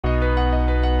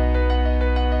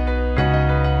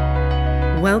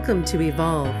Welcome to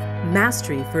Evolve,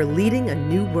 Mastery for Leading a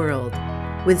New World,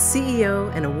 with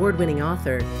CEO and award-winning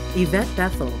author Yvette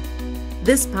Bethel.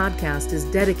 This podcast is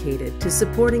dedicated to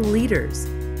supporting leaders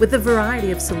with a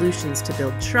variety of solutions to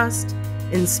build trust,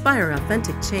 inspire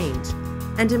authentic change,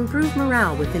 and improve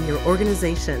morale within your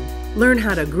organization. Learn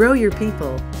how to grow your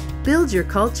people, build your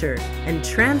culture, and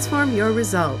transform your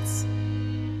results.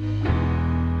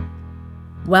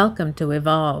 Welcome to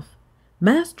Evolve,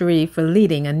 Mastery for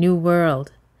Leading a New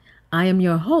World. I am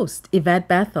your host, Yvette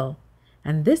Bethel,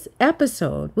 and this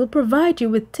episode will provide you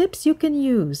with tips you can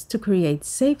use to create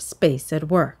safe space at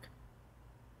work.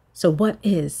 So what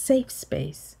is safe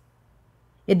space?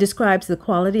 It describes the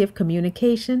quality of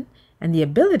communication and the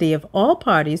ability of all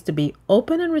parties to be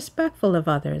open and respectful of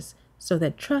others so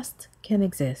that trust can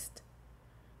exist.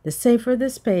 The safer the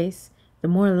space, the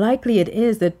more likely it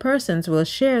is that persons will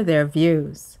share their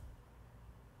views.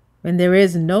 When there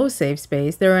is no safe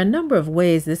space, there are a number of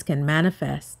ways this can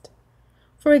manifest.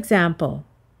 For example,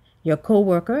 your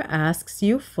coworker asks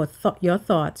you for your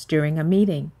thoughts during a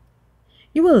meeting.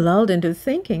 You were lulled into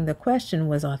thinking the question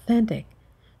was authentic,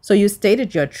 so you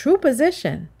stated your true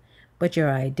position, but your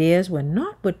ideas were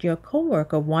not what your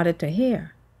coworker wanted to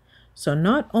hear. So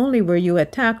not only were you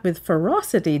attacked with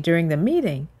ferocity during the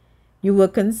meeting, you were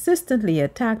consistently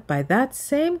attacked by that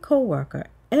same coworker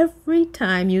every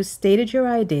time you stated your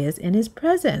ideas in his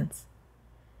presence.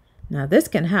 Now, this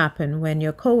can happen when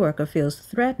your coworker feels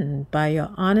threatened by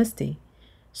your honesty,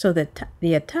 so that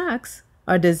the attacks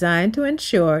are designed to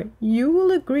ensure you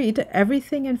will agree to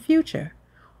everything in future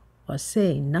or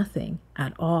say nothing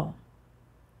at all.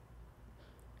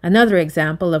 Another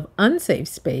example of unsafe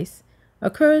space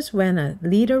occurs when a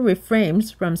leader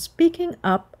refrains from speaking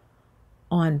up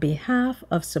on behalf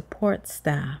of support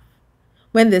staff.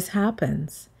 When this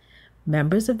happens,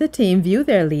 members of the team view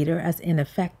their leader as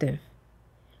ineffective.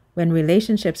 When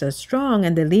relationships are strong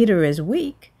and the leader is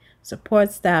weak,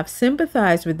 support staff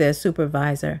sympathize with their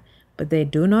supervisor, but they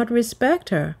do not respect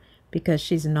her because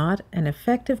she's not an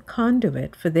effective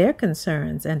conduit for their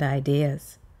concerns and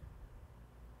ideas.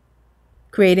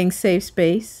 Creating safe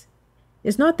space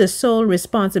is not the sole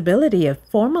responsibility of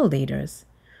formal leaders.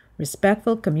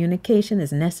 Respectful communication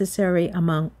is necessary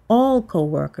among all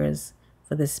coworkers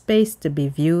for the space to be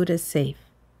viewed as safe.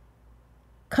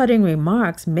 Cutting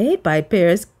remarks made by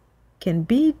peers can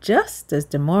be just as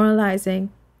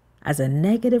demoralizing as a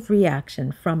negative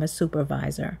reaction from a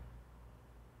supervisor.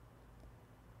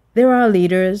 There are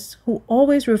leaders who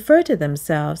always refer to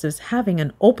themselves as having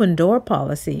an open door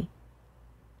policy.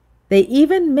 They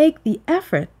even make the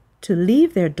effort to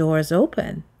leave their doors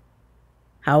open.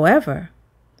 However,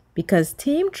 because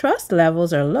team trust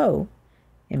levels are low,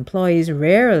 employees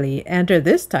rarely enter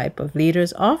this type of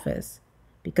leader's office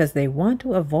because they want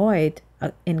to avoid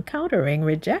encountering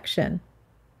rejection.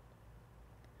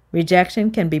 Rejection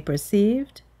can be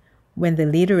perceived when the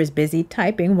leader is busy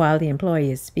typing while the employee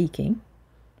is speaking,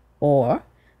 or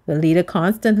the leader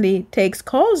constantly takes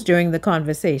calls during the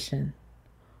conversation,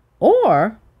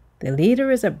 or the leader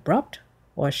is abrupt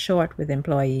or short with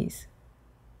employees.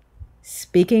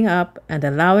 Speaking up and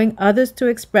allowing others to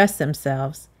express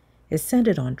themselves is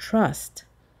centered on trust.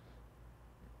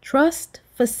 Trust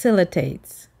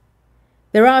facilitates.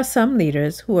 There are some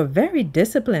leaders who are very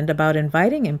disciplined about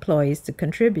inviting employees to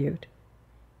contribute.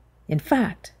 In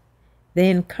fact, they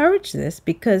encourage this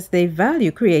because they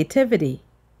value creativity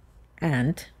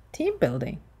and team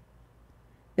building.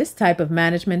 This type of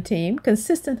management team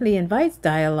consistently invites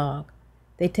dialogue.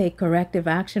 They take corrective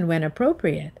action when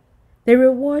appropriate. They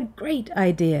reward great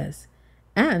ideas,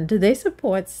 and they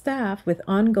support staff with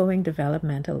ongoing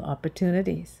developmental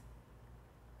opportunities.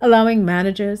 Allowing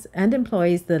managers and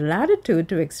employees the latitude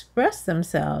to express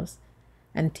themselves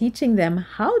and teaching them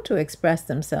how to express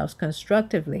themselves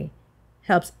constructively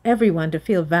helps everyone to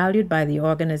feel valued by the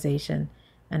organization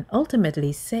and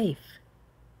ultimately safe.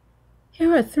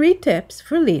 Here are 3 tips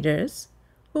for leaders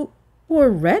who are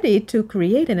ready to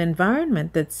create an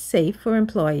environment that's safe for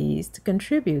employees to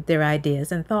contribute their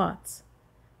ideas and thoughts.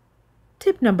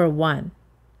 Tip number 1.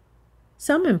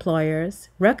 Some employers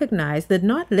recognize that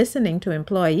not listening to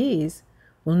employees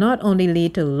will not only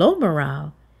lead to low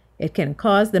morale, it can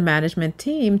cause the management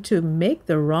team to make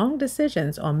the wrong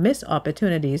decisions or miss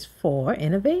opportunities for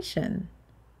innovation.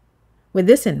 With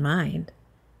this in mind,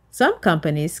 some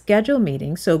companies schedule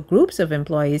meetings so groups of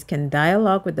employees can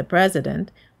dialogue with the president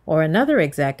or another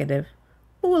executive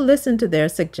who will listen to their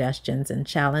suggestions and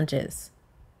challenges.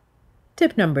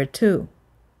 Tip number 2.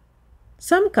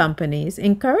 Some companies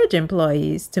encourage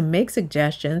employees to make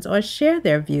suggestions or share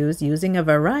their views using a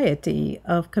variety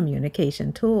of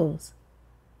communication tools.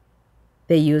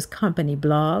 They use company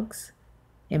blogs,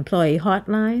 employee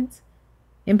hotlines,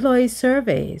 employee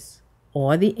surveys,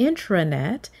 or the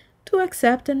intranet to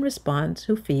accept and respond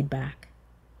to feedback.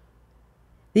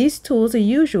 These tools are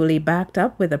usually backed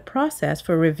up with a process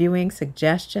for reviewing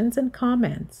suggestions and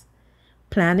comments,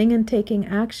 planning and taking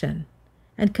action,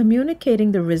 and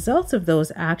communicating the results of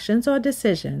those actions or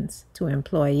decisions to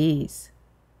employees.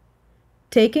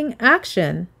 Taking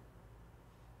action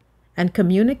and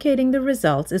communicating the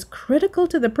results is critical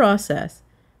to the process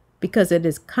because it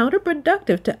is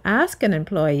counterproductive to ask an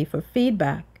employee for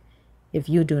feedback if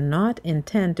you do not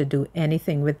intend to do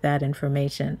anything with that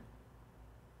information.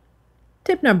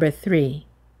 Tip number 3.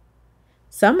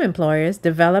 Some employers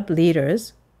develop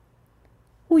leaders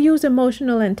who use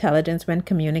emotional intelligence when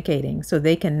communicating so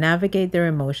they can navigate their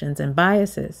emotions and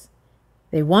biases.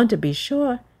 They want to be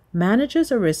sure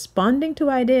managers are responding to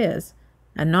ideas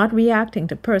and not reacting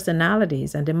to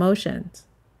personalities and emotions.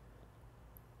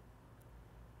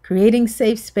 Creating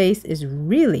safe space is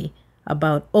really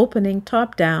about opening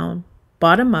top-down,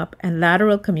 bottom-up, and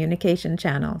lateral communication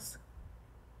channels,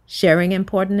 sharing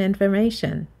important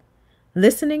information,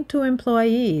 listening to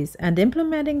employees, and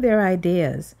implementing their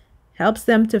ideas helps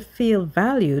them to feel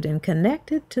valued and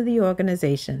connected to the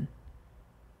organization.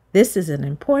 This is an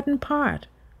important part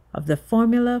of the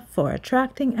formula for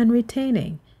attracting and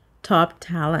retaining top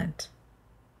talent.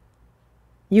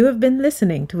 You have been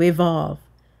listening to Evolve,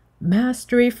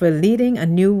 Mastery for Leading a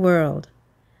New World.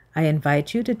 I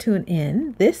invite you to tune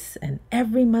in this and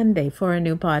every Monday for a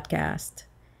new podcast.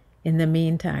 In the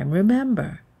meantime,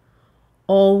 remember,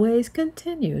 always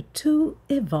continue to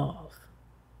evolve.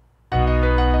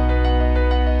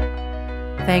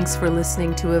 Thanks for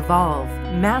listening to Evolve,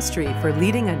 Mastery for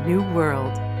Leading a New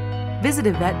World. Visit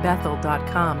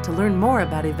YvetteBethel.com to learn more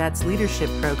about Yvette's leadership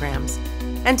programs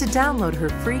and to download her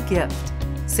free gift,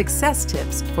 Success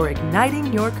Tips for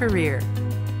Igniting Your Career.